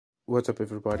What's up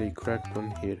everybody,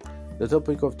 Crackton here. The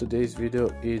topic of today's video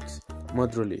is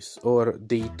mod release or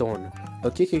Dayton,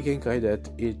 a Kekkei Genkai that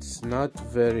it's not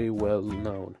very well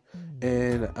known,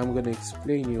 and I'm gonna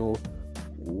explain you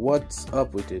what's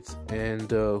up with it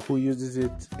and who uses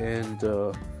it and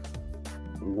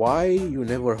why you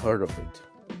never heard of it.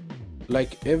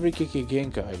 Like every Kekkei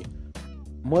Genkai,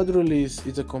 mod release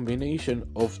is a combination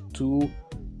of two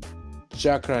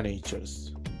chakra natures,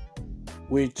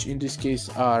 which in this case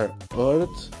are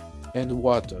earth and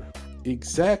water,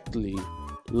 exactly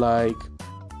like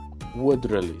wood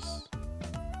release,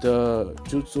 the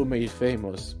jutsu made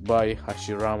famous by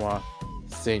Hashirama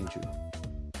Senju.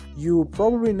 You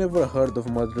probably never heard of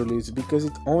mod release because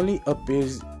it only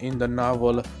appears in the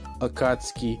novel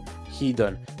Akatsuki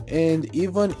Hidden, and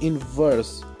even in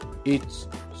verse it's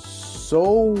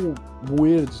so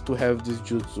weird to have this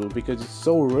jutsu because it's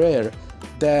so rare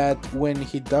that when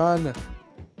Hidan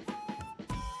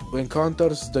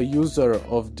encounters the user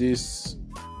of this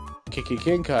Kekkei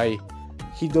Genkai,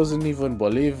 he doesn't even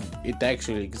believe it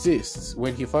actually exists.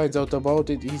 When he finds out about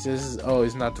it, he says, oh,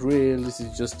 it's not real, this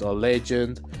is just a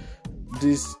legend,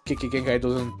 this Kekkei Genkai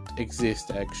doesn't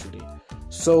exist actually.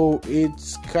 So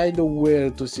it's kind of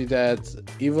weird to see that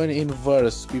even in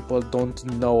verse people don't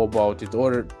know about it,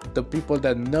 or the people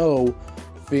that know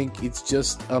think it's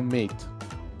just a myth.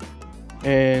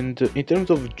 And in terms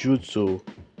of jutsu,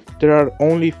 there are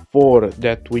only 4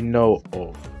 that we know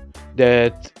of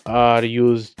that are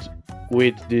used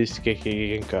with this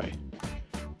Kekkei Genkai.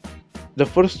 The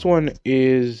first one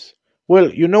is, well,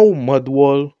 you know, mud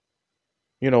wall,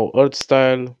 you know, earth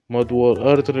style, mud wall,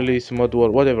 earth release, mud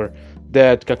wall, whatever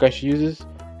that Kakashi uses.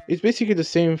 It's basically the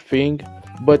same thing,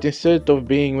 but instead of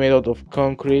being made out of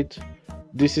concrete,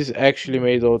 this is actually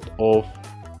made out of,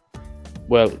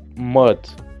 well, mud,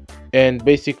 and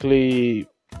basically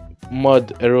mud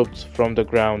erupts from the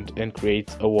ground and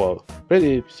creates a wall.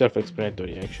 Pretty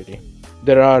self-explanatory actually.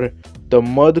 There are the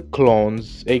mud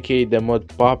clones, aka the mud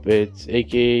puppets,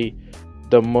 aka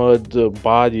the mud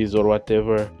bodies or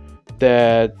whatever,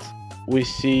 that we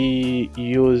see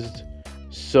used,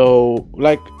 so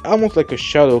like almost like a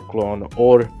shadow clone,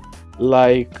 or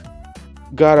like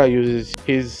Gaara uses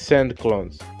his sand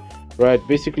clones, right?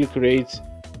 Basically creates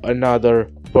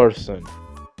another person.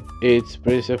 It's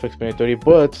pretty self-explanatory,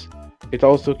 but it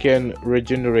also can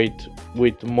regenerate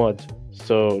with mud,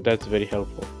 so that's very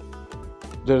helpful.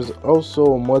 There's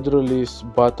also mud release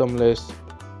bottomless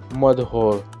mud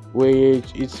hole, which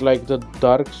it's like the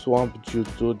dark swamp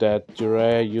jutsu that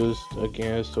Jiraiya used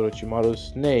against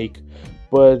Orochimaru's snake,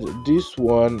 but this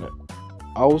one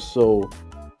also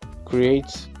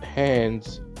creates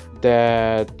hands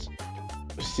that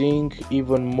sink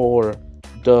even more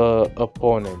the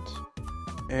opponent.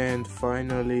 And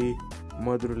finally,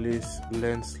 mud release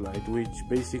landslide, which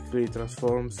basically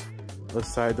transforms a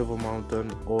side of a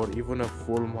mountain or even a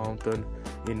full mountain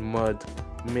in mud,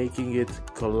 making it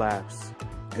collapse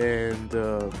and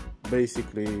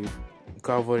basically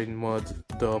cover in mud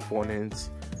the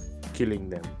opponents, killing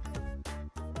them.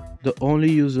 The only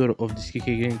user of this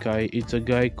Kekkei Genkai is a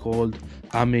guy called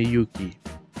Ameyuki.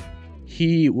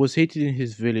 He was hated in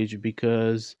his village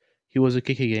because he was a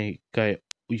Kekkei Genkai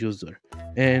user,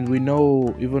 and we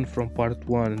know even from part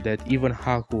 1 that even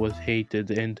Haku was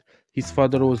hated and his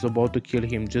father was about to kill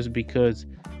him just because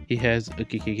he has a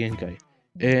Kekkei Genkai,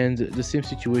 and the same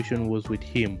situation was with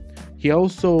him. He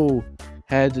also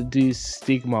had this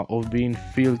stigma of being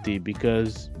filthy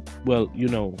because, well, you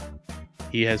know,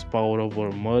 he has power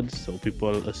over mud, so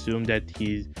people assume that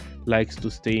he likes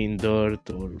to stay in dirt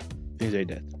or things like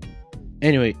that.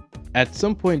 Anyway, at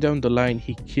some point down the line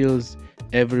he kills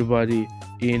everybody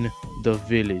in the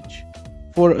village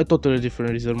for a totally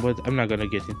different reason, but I'm not gonna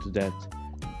get into that.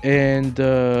 And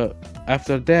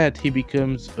after that he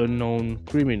becomes a known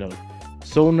criminal,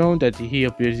 so known that he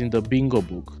appears in the bingo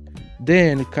book.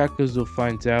 Then Kakuzu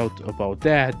finds out about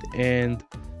that, and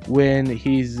when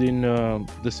he's in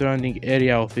the surrounding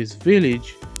area of his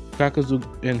village, Kakuzu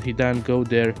and Hidan go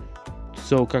there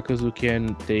so Kakuzu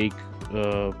can take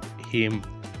him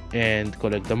and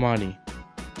collect the money.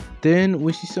 Then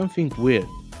we see something weird.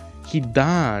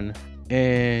 Hidan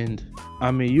and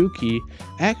Ameyuki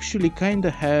actually kind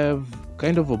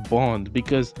of a bond,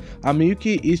 because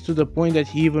Ameyuki is to the point that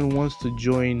he even wants to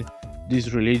join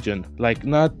this religion, like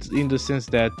not in the sense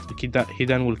that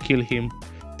Hidan will kill him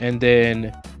and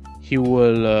then he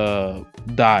will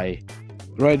die,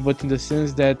 right, but in the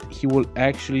sense that he will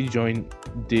actually join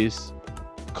this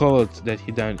cult that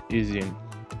Hidan is in.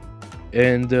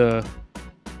 And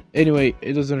anyway,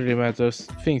 it doesn't really matter,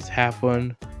 things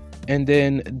happen, and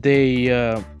then they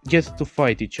get to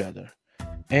fight each other.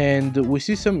 and we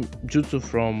see some jutsu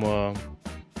from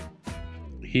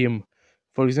him.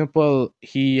 For example,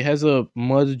 he has a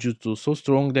mud jutsu so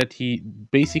strong that he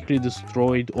basically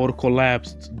destroyed or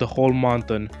collapsed the whole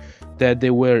mountain that they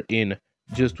were in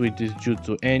just with this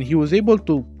jutsu, and he was able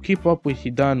to keep up with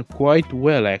Hidan quite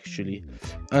well actually,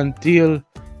 until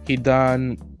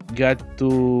Hidan got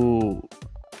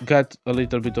a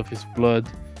little bit of his blood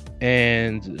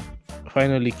and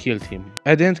finally killed him.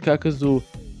 At the end, Kakazu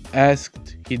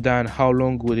asked Hidan how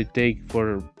long would it take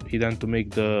for Hidan to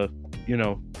make the,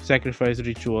 sacrifice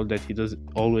ritual that he does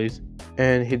always.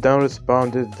 And Hidan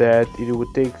responded that it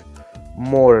would take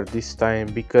more this time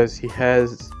because he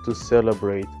has to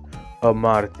celebrate a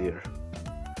martyr.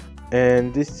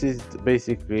 And this is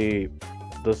basically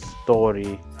the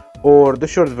story, or the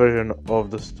short version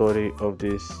of the story of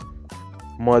this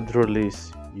mod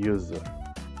release user.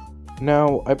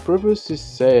 Now, I previously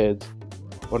said,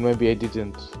 or maybe I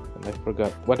didn't and I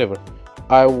forgot, whatever,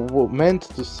 I meant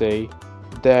to say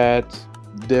that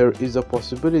there is a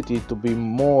possibility to be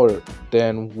more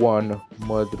than one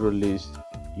mod release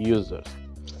users.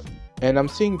 And I'm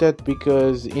saying that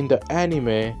because in the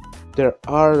anime there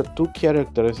are two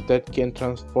characters that can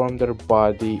transform their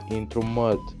body into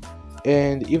mud,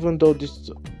 and even though this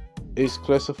is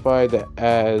classified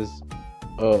as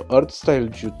earth style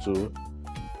jutsu,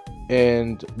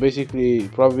 and basically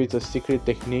probably it's a secret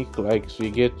technique like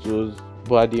Suigetsu's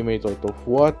body made out of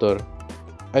water,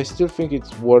 I still think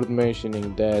it's worth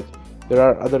mentioning that there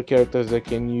are other characters that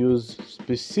can use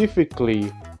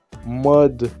specifically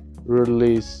mud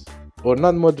release, or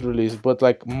not mud release, but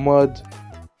like mud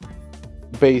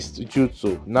based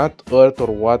jutsu, not earth or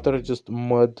water, just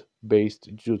mud based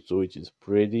jutsu, which is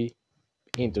pretty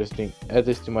interesting, at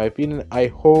least in my opinion. I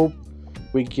hope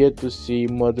we get to see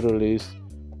mud release,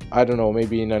 I don't know,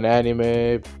 maybe in an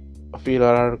anime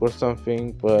filler arc or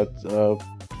something, but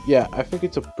yeah, I think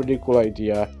it's a pretty cool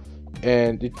idea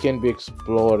and it can be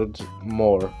explored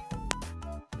more.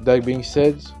 That being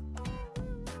said,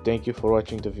 thank you for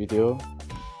watching the video.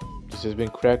 This has been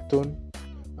Cracktoon.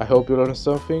 I hope you learned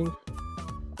something,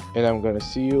 and I'm gonna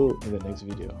see you in the next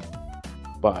video.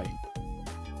 Bye.